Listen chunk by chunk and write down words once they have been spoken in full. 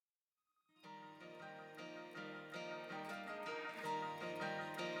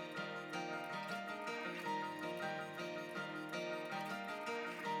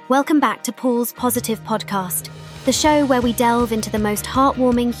Welcome back to Paul's Positive Podcast, the show where we delve into the most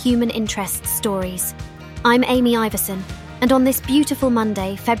heartwarming human interest stories. I'm Amy Iverson, and on this beautiful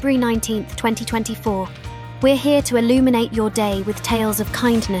Monday, February 19th, 2024, we're here to illuminate your day with tales of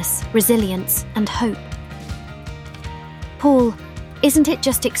kindness, resilience, and hope. Paul, isn't it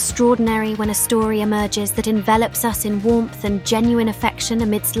just extraordinary when a story emerges that envelops us in warmth and genuine affection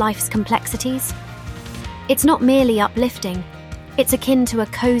amidst life's complexities? It's not merely uplifting, it's akin to a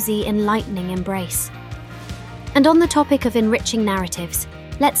cozy, enlightening embrace. And on the topic of enriching narratives,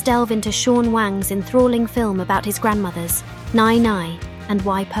 let's delve into Sean Wang's enthralling film about his grandmothers, Nai Nai and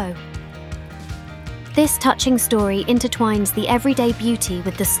Wai Po. This touching story intertwines the everyday beauty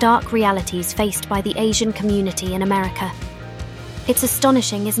with the stark realities faced by the Asian community in America. It's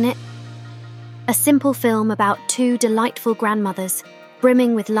astonishing, isn't it? A simple film about two delightful grandmothers,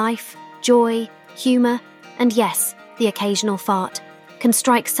 brimming with life, joy, humour, and yes, the occasional fart, can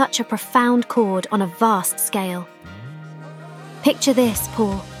strike such a profound chord on a vast scale. Picture this,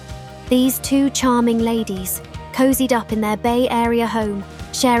 Paul. These two charming ladies, cozied up in their Bay Area home,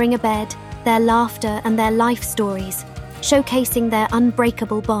 sharing a bed, their laughter and their life stories, showcasing their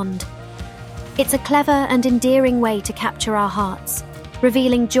unbreakable bond. It's a clever and endearing way to capture our hearts,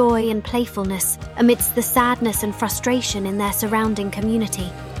 revealing joy and playfulness amidst the sadness and frustration in their surrounding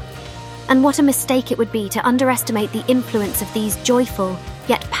community. And what a mistake it would be to underestimate the influence of these joyful,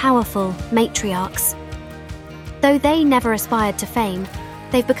 yet powerful matriarchs. Though they never aspired to fame,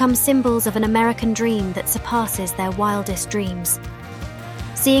 they've become symbols of an American dream that surpasses their wildest dreams.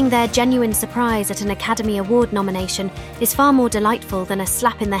 Seeing their genuine surprise at an Academy Award nomination is far more delightful than a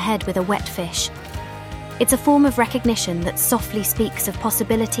slap in the head with a wet fish. It's a form of recognition that softly speaks of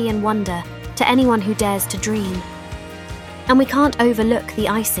possibility and wonder to anyone who dares to dream. And we can't overlook the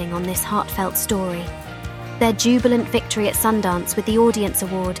icing on this heartfelt story. Their jubilant victory at Sundance with the Audience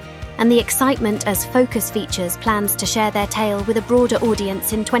Award and the excitement as Focus Features plans to share their tale with a broader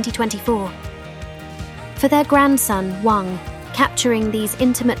audience in 2024. For their grandson, Wang, capturing these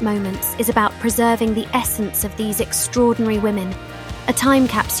intimate moments is about preserving the essence of these extraordinary women, a time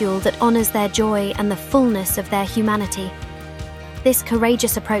capsule that honours their joy and the fullness of their humanity. This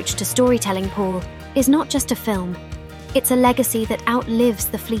courageous approach to storytelling, Paul, is not just a film, it's a legacy that outlives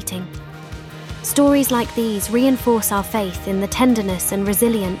the fleeting. Stories like these reinforce our faith in the tenderness and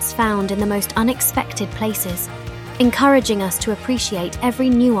resilience found in the most unexpected places, encouraging us to appreciate every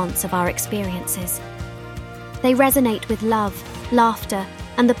nuance of our experiences. They resonate with love, laughter,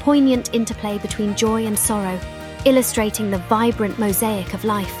 and the poignant interplay between joy and sorrow, illustrating the vibrant mosaic of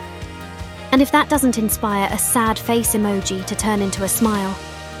life. And if that doesn't inspire a sad face emoji to turn into a smile,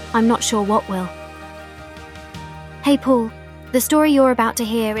 I'm not sure what will. Hey Paul, the story you're about to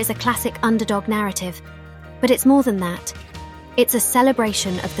hear is a classic underdog narrative, but it's more than that. It's a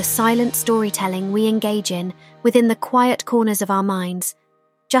celebration of the silent storytelling we engage in within the quiet corners of our minds,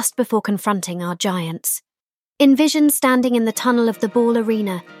 just before confronting our giants. Envision standing in the tunnel of the Ball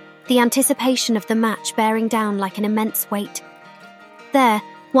Arena, the anticipation of the match bearing down like an immense weight. There,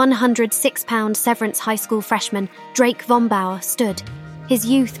 106-pound Severance High School freshman Drake Vombauer stood, his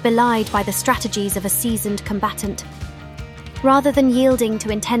youth belied by the strategies of a seasoned combatant. Rather than yielding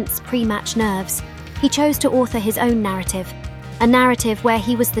to intense pre-match nerves, he chose to author his own narrative, a narrative where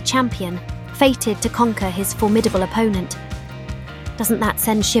he was the champion, fated to conquer his formidable opponent. Doesn't that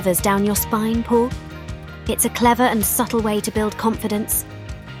send shivers down your spine, Paul? It's a clever and subtle way to build confidence.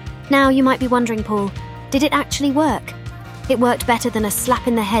 Now you might be wondering, Paul, did it actually work? It worked better than a slap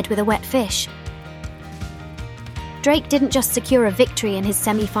in the head with a wet fish. Drake didn't just secure a victory in his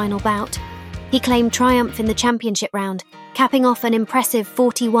semi-final bout. He claimed triumph in the championship round, capping off an impressive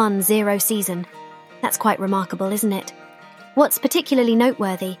 41-0 season. That's quite remarkable, isn't it? What's particularly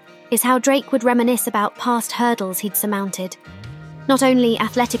noteworthy is how Drake would reminisce about past hurdles he'd surmounted. Not only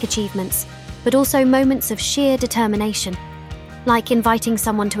athletic achievements, but also moments of sheer determination, like inviting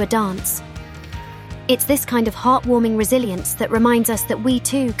someone to a dance. It's this kind of heartwarming resilience that reminds us that we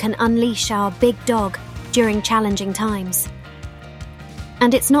too can unleash our big dog during challenging times.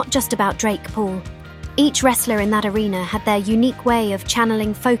 And it's not just about Drake, Paul. Each wrestler in that arena had their unique way of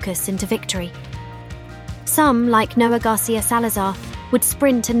channeling focus into victory. Some, like Noah Garcia Salazar, would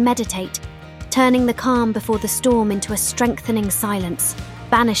sprint and meditate, turning the calm before the storm into a strengthening silence,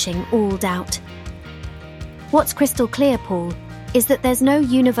 banishing all doubt. What's crystal clear, Paul, is that there's no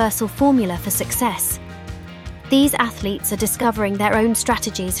universal formula for success. These athletes are discovering their own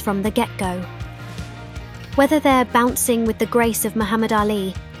strategies from the get-go. Whether they're bouncing with the grace of Muhammad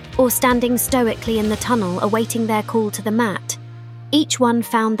Ali or standing stoically in the tunnel awaiting their call to the mat, each one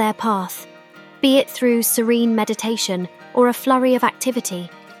found their path, be it through serene meditation or a flurry of activity.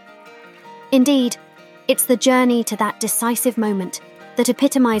 Indeed, it's the journey to that decisive moment that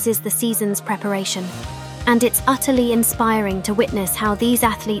epitomizes the season's preparation. And it's utterly inspiring to witness how these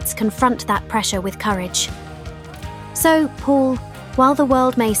athletes confront that pressure with courage. So, Paul, while the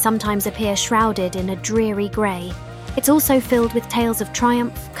world may sometimes appear shrouded in a dreary grey, it's also filled with tales of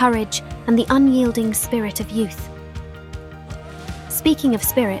triumph, courage, and the unyielding spirit of youth. Speaking of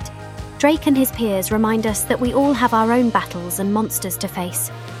spirit, Drake and his peers remind us that we all have our own battles and monsters to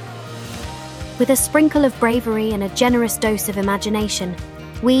face. With a sprinkle of bravery and a generous dose of imagination,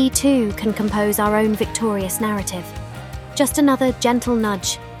 we too can compose our own victorious narrative. Just another gentle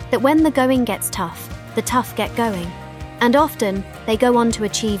nudge that when the going gets tough, the tough get going, and often they go on to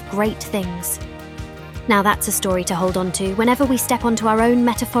achieve great things. Now that's a story to hold on to whenever we step onto our own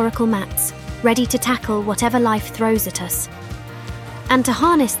metaphorical mats, ready to tackle whatever life throws at us. And to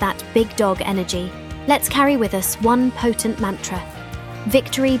harness that big dog energy, let's carry with us one potent mantra.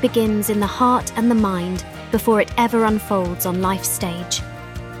 Victory begins in the heart and the mind before it ever unfolds on life's stage.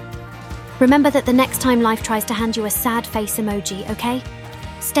 Remember that the next time life tries to hand you a sad face emoji, okay?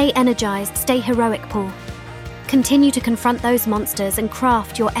 Stay energized, stay heroic, Paul. Continue to confront those monsters and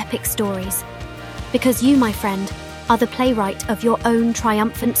craft your epic stories. Because you, my friend, are the playwright of your own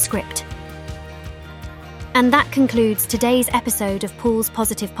triumphant script. And that concludes today's episode of Paul's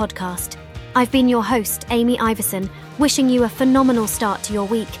Positive Podcast. I've been your host, Amy Iverson, wishing you a phenomenal start to your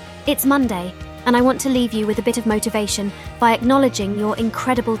week. It's Monday, and I want to leave you with a bit of motivation by acknowledging your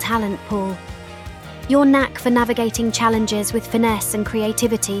incredible talent, Paul. Your knack for navigating challenges with finesse and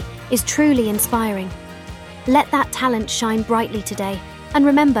creativity is truly inspiring. Let that talent shine brightly today, and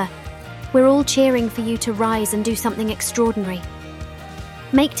remember, we're all cheering for you to rise and do something extraordinary.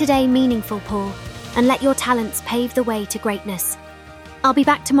 Make today meaningful, Paul, and let your talents pave the way to greatness. I'll be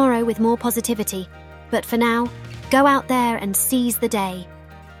back tomorrow with more positivity, but for now, go out there and seize the day.